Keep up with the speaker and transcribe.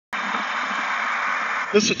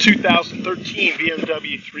This is a 2013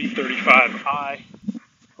 BMW 335i,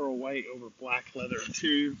 pearl white over black leather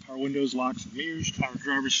interior, power windows, locks and mirrors, power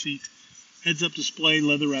driver's seat, heads-up display,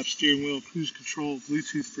 leather-wrapped steering wheel, cruise control,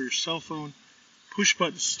 Bluetooth for your cell phone,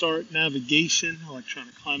 push-button start, navigation,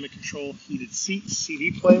 electronic climate control, heated seats,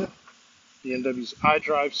 CD player, BMW's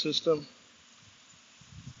xDrive system,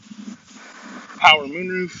 power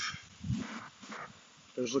moonroof.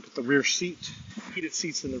 There's a look at the rear seat, heated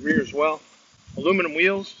seats in the rear as well, aluminum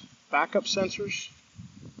wheels, backup sensors,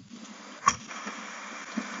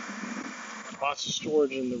 lots of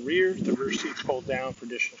storage in the rear. The rear seats fold down for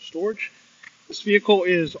additional storage. This vehicle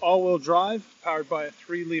is all-wheel drive, powered by a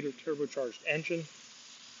 3-liter turbocharged engine,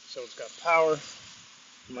 so it's got power.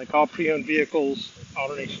 And like all pre-owned vehicles,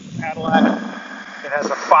 AutoNation's Cadillac, it has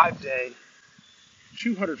a 5-day,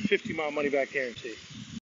 250-mile money-back guarantee.